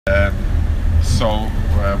We're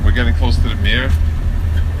getting close to the Mir.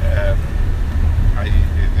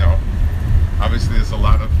 Obviously there's a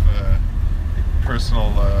lot of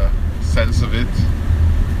personal sense of it.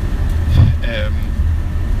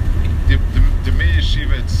 The Mir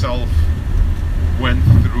Yeshiva itself went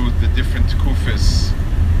through the different kufis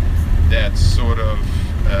that sort of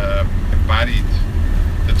embodied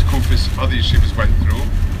the kufis other yeshivas went through,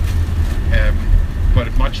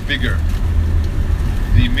 but much bigger.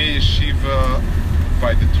 The Mir Yeshiva,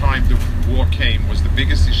 by the time the war came, was the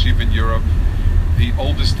biggest yeshiva in Europe, the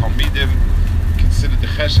oldest Talmidim, considered the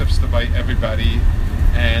cheshevste by everybody,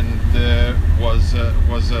 and was a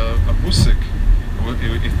musik.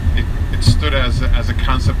 It stood as a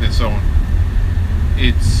concept in its own.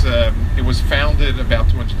 It was founded about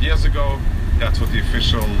 200 years ago. That's what the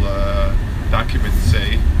official documents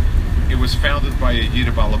say. It was founded by a Yid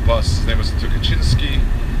Balabas. His name was Tukachinsky.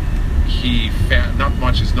 Not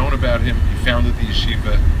much is known about him. He founded the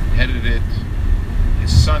yeshiva, headed it.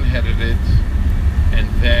 His son headed it, and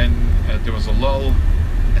then there was a lull,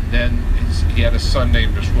 and then he had a son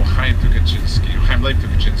named Chaim Leib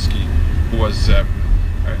Tukachinsky, who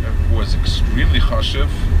was extremely chashuv,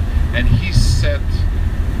 and he set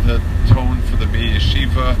the tone for the Mir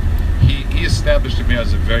Yeshiva. He established the Mir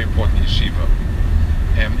as a very important yeshiva.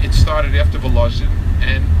 It started after Volozhin,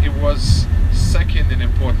 and it was second in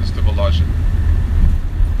importance to Volozhin.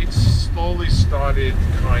 It slowly started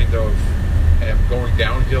kind of going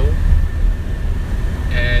downhill,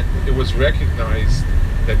 and it was recognized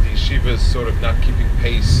that the yeshiva is sort of not keeping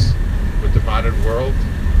pace with the modern world.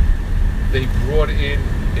 They brought in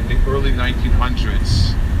the early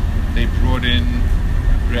 1900s, they brought in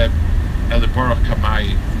Reb Eliborach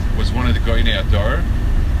Kamai, was one of the Goynei Adar,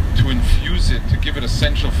 to infuse it, to give it a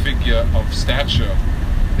central figure of stature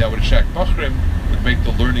that would attract Bachrim, would make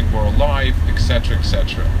the learning more alive, etc.,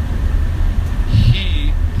 etc.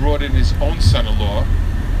 He brought in his own son-in-law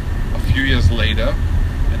a few years later,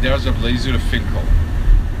 and there was Reb Eliezer Finkel.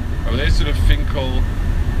 Reb Eliezer Finkel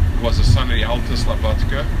was a son of the Alta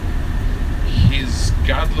Slobodka. His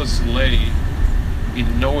godless lay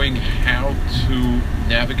in knowing how to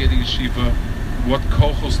navigate the yeshiva, what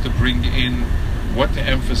kochos to bring in, what to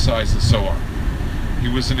emphasize, and so on. He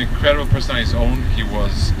was an incredible person on his own. He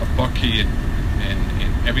was a bucky in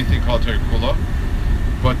everything called Torah Kula.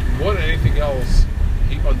 But more than anything else,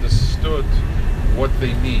 he understood what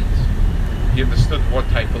they need. He understood what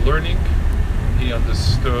type of learning. He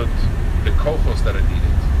understood the kochos that are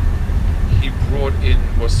needed. He brought in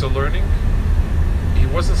Musa learning. He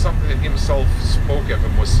wasn't something that himself spoke of a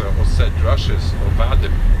Musa or said drushes or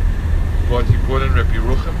vadim, but he brought in Rabbi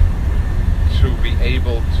Yerucham to be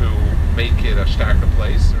able to make it a starker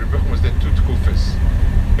place. Rabbi Yerucham was there two tkufas,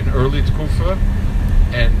 in early tkufa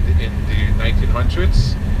and in the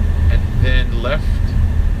 1900s, and then left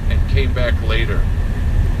and came back later.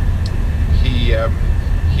 He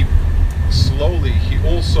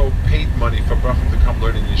also paid money for Brachim to come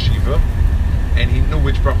learn in yeshiva, and he knew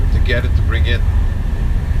which Brachim to get it to bring in.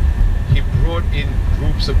 He brought in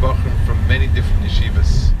groups of Brachim from many different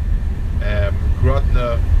yeshivas,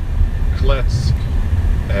 Grodno, Kletsk,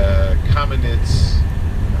 Kamenitz,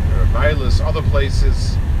 Milas, other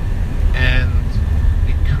places, and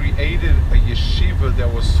he created a yeshiva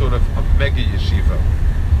that was sort of a mega yeshiva.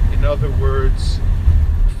 In other words,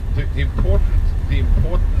 the important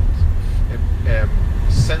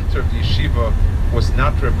center of the yeshiva was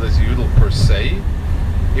not Reb Eliezer Yudel per se.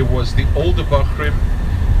 It was the older Bachrim,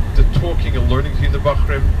 the talking and learning between the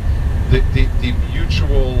Bachrim, the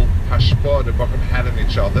mutual hashpah the Bachrim had on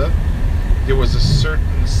each other. There was a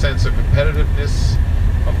certain sense of competitiveness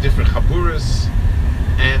of different chaburas,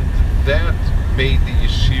 and that made the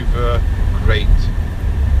yeshiva great.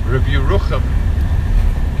 Rabbi Yerucham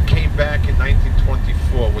came back in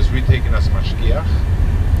 1924, was retaken as mashgiach.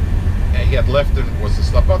 He had left and was a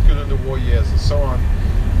Slobodka in the war years and so on.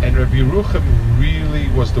 And Rabbi Yerucham really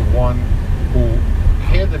was the one who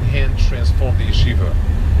hand in hand transformed the yeshiva.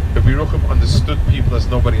 Rabbi Yerucham understood people as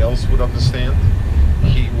nobody else would understand.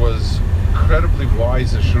 He was incredibly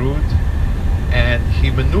wise and shrewd, and he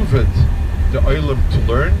maneuvered the Olam to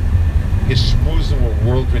learn. His shmuzim were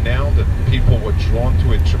world-renowned, and people were drawn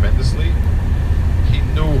to it tremendously. He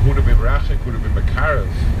knew who to be merachik, who to be mekarev,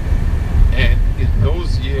 and in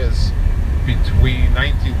those years, between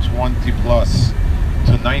 1920 plus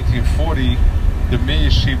to 1940, the Mir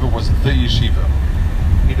Yeshiva was the yeshiva.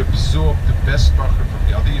 It absorbed the best bachar from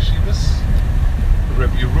the other yeshivas.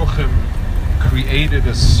 Rabbi Yerucham created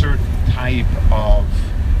a certain type of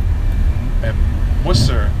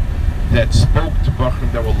musar that spoke to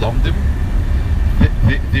bachrim that were lomdim,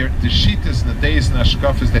 the shittas and the days and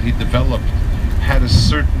hashkafas that he developed had a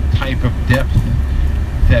certain type of depth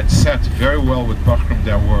that sat very well with Bachram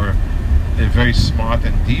that were very smart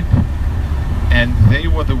and deep, and they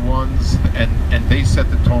were the ones, and they set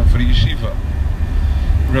the tone for the yeshiva.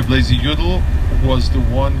 Reb Lezer Yudel was the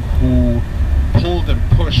one who pulled and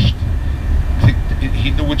pushed.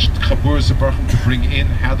 He knew which chaburas of Bachram to bring in,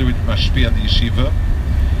 how to mashpia on the yeshiva.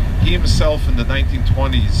 He himself in the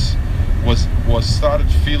 1920s was started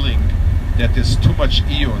feeling that there's too much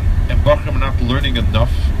iyun and Bachram not learning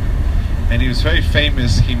enough, and he was very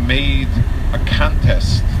famous. He made a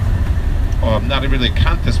contest, or not really a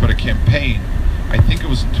contest, but a campaign. I think it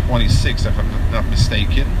was in 26, if I'm not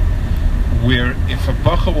mistaken, where if a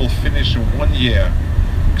bacha will finish in 1 year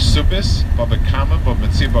Ksubis, Baba Kama, Baba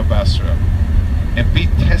Metzir, Baba Basra, and be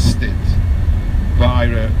tested by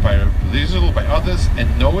Lizel, by others,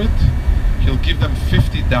 and know it, he'll give them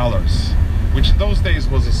 $50, which in those days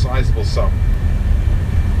was a sizable sum.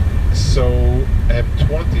 So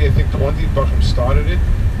 20 Bachram started it,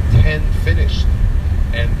 10 finished,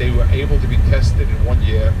 and they were able to be tested in 1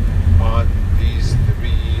 year on these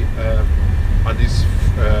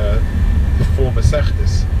four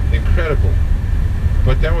Masechtas. Incredible.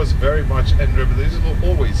 But that was very much, and Rebbe Lizel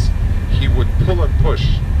always, he would pull and push.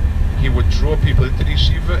 He would draw people into the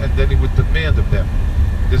yeshiva, and then he would demand of them.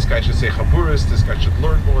 This guy should say chaburas, this guy should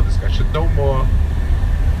learn more, this guy should know more.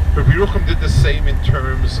 Rabbi Yerucham did the same in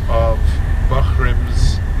terms of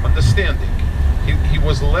Bachrim's understanding. He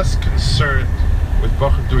was less concerned with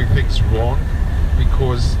Bachrim doing things wrong,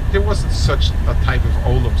 because there wasn't such a type of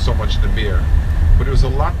olam so much in the mir, but it was a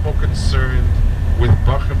lot more concerned with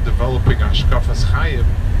Bachrim developing Hashkafas Chaim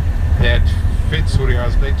that fits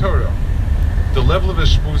Uriah's Bnei Torah. The level of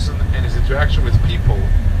his shmuzin and his interaction with people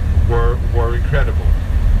were incredible.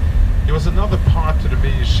 There was another part to the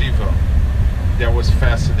Mir Yeshiva that was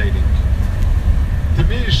fascinating. The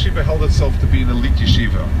Mir Yeshiva held itself to be an elite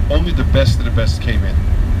yeshiva. Only the best of the best came in.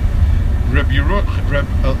 Reb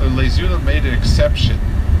Lezer Yudel made an exception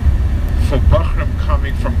for Bachram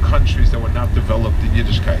coming from countries that were not developed in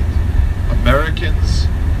Yiddishkeit. Americans,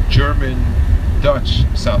 German, Dutch,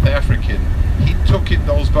 South African. He took in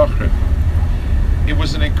those Bachram. It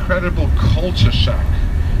was an incredible culture shock,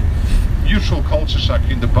 mutual culture shock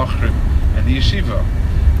between the Bachrim and the yeshiva.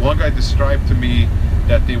 One guy described to me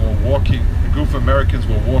that they were walking, a group of Americans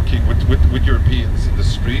were walking with Europeans in the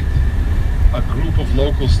street. A group of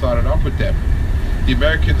locals started up with them. The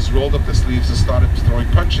Americans rolled up their sleeves and started throwing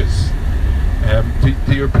punches. The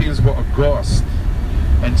Europeans were aghast,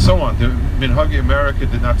 and so on. The Minhagi America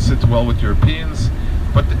did not sit well with Europeans,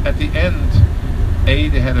 but at the end, they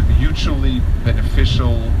had a mutually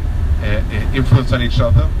beneficial influence on each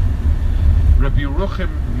other. Rabbi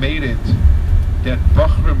Yerucham made it that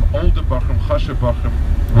Bachrim, older Bachrim, Chashav Bachrim,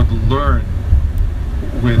 would learn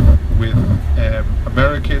with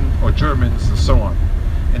American or Germans and so on.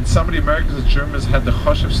 And some of the Americans and Germans had the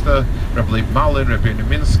Chashavsta, Rabbi Leib Malin, Rabbi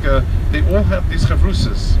Neminska. They all had these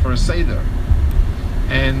chavrusas for a Seder.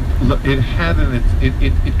 And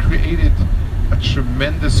it created a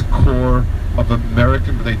tremendous core of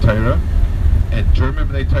American B'nai Torah and German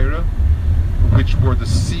B'nai Torah, which were the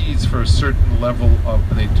seeds for a certain level of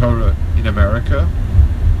B'nai Torah in America.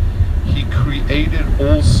 He created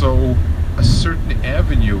also a certain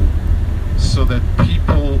avenue so that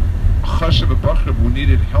people, Chashav Bachrim, who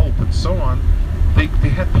needed help and so on, they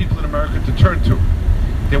had people in America to turn to.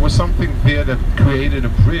 There was something there that created a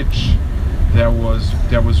bridge that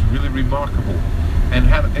was really remarkable, and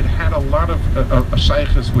it had a lot of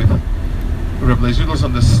shaykhs with Rebbe Lezer Yudel's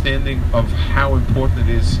understanding of how important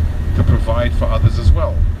it is to provide for others as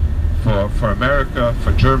well, for America,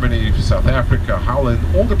 for Germany, for South Africa, Holland,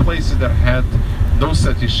 all the places that had no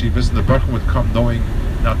set yeshivas, and the Bachrim would come knowing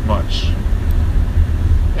not much.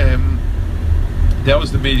 That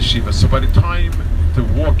was the Mir Yeshiva. So by the time the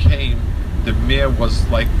war came, the Mir was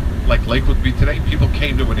like Lake would be today. People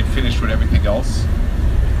came to when he finished with everything else.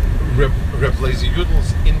 Reb Lezer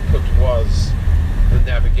Yudel's input was the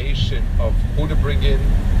navigation of who to bring in,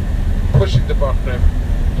 pushing the Bachrim,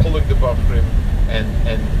 pulling the Bachrim,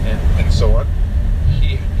 and so on.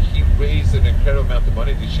 He raised an incredible amount of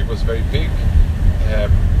money. The yeshiva was very big,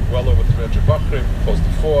 well over 300 Bachrim, close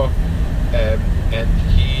to 4, and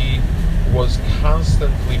he was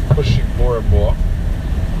constantly pushing more and more.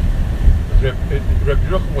 Rabbi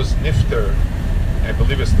Yerucham was nifter, I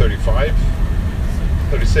believe it's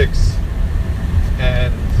 36,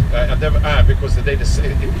 and I've never because the date is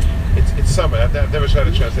it's summer. I've never tried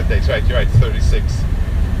to translate dates. Right, you're right, 36,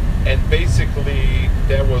 and basically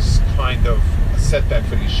that was kind of a setback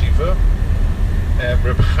for the yeshiva.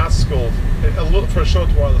 Reb Chaskel, for a short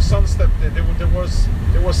while, the son stepped in. There was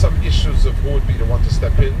some issues of who would be the one to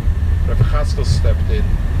step in. Reb Chaskel stepped in,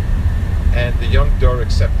 and the young Dor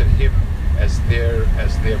accepted him as their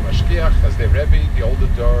mashgiach, as their rebbe. The older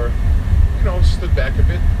Dor, stood back a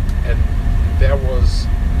bit, and there was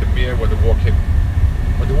the Mir when the war came.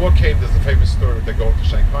 When the war came, there's a famous story that they're going to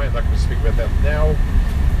Shanghai. I'm not going to speak about that now,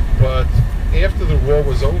 but after the war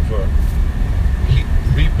was over, he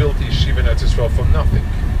rebuilt the yeshiva in Eretz Yisrael from nothing.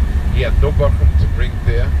 He had no bachram to bring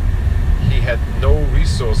there. He had no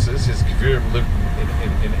resources. His gevirim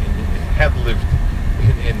had lived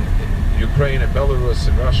in Ukraine and Belarus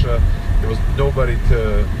and Russia. There was nobody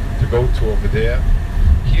to go to over there.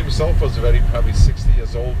 He himself was already probably 60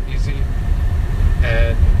 years old, easy,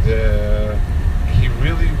 and he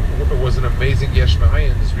really was an amazing yesh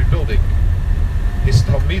ma'ayin, this rebuilding. His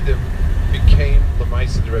talmidim became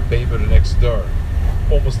l'maisa the Rebbeinu the next door.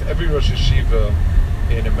 Almost every Rosh Yeshiva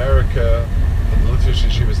in America, in the Litvish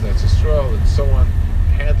yeshivas in Eretz Yisrael, and so on,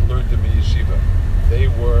 had learned the yeshiva.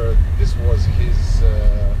 This was his.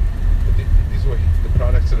 These were the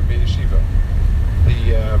products of the yeshiva.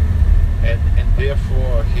 And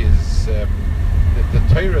therefore his the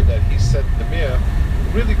Torah that he said in the Mir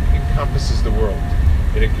really encompasses the world.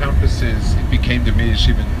 It became the Mir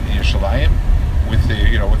Yeshiva in Yerushalayim with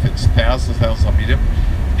its thousands of Amidim,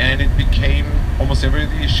 and it became almost every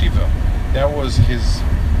other yeshiva. That was his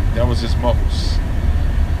mahus.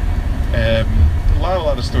 A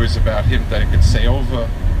lot of stories about him that I could say over.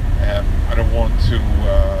 I don't want to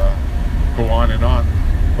go on and on,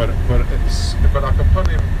 but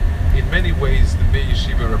Akapanim, in many ways, the Mir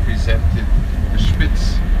Yeshiva represented the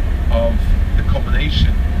spitz of the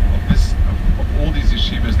culmination of all these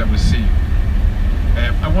yeshivas that we're seeing.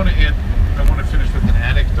 I want to finish with an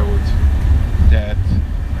anecdote that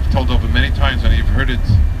I've told over many times, and you've heard it,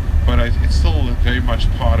 but it's still very much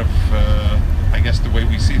part of, I guess, the way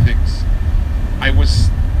we see things.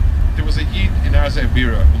 There was a Yid in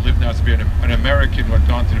Azabira who lived in Azabira, an American who had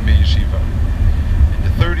gone to the Mir Yeshiva in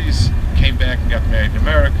the 30s, came back and got married in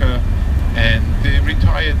America, and they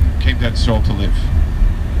retired and came to Israel to live.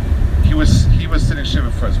 He was sitting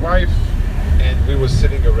shiva for his wife, and we were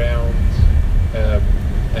sitting around,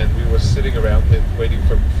 waiting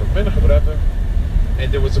for mincha, whatever.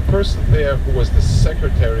 And there was a person there who was the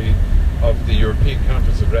secretary of the European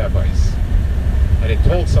Conference of Rabbis, and he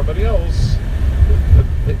told somebody else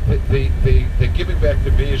they're giving back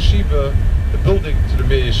the Mir Yeshiva, the building, to the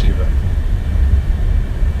Mir Yeshiva.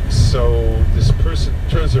 So this person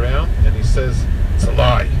turns around and he says, "It's a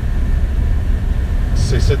lie."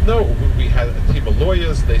 So he said, "No, we had a team of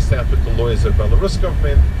lawyers. They sat with the lawyers of the Belarus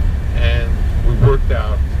government, and we worked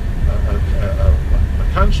out a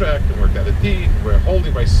contract, and worked out a deed. We're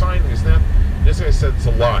holding by signing this that." This guy said, "It's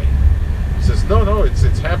a lie." He says, "No,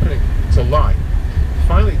 it's happening. It's a lie."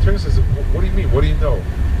 Finally, he turns and says, "What do you mean? What do you know?"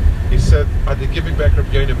 He said, "Are they giving back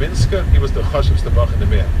Rabbi Yoina Minska? He was the Chashav Stabach in the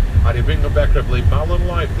Mir. Are they bringing back Rabbi Leib Malon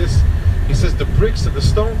alive? This," he says, "the bricks and the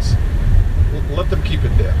stones, let them keep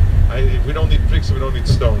it there. We don't need bricks and we don't need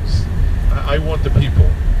stones. I want the people."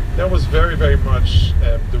 That was very, very much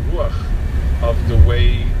the ruach of the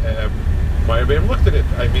way my Rebbeim looked at it.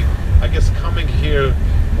 I mean, I guess coming here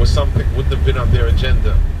was something wouldn't have been on their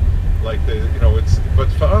agenda. But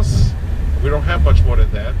for us, we don't have much more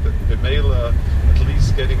than that. The Mela, at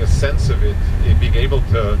least getting a sense of it, being able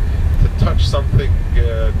to touch something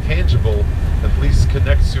tangible, at least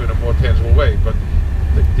connects you in a more tangible way. But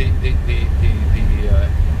the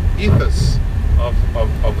ethos of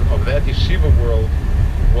that yeshiva world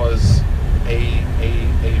was a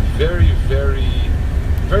very, very,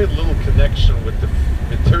 very little connection with the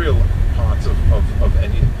material parts of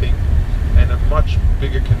anything, and a much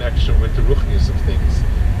bigger connection with the ruchnius of things,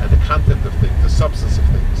 and the content of things, the substance of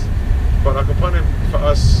things. But Akapanim, for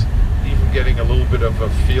us, even getting a little bit of a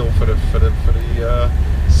feel for the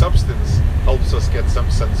substance helps us get some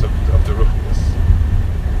sense of the ruchnius.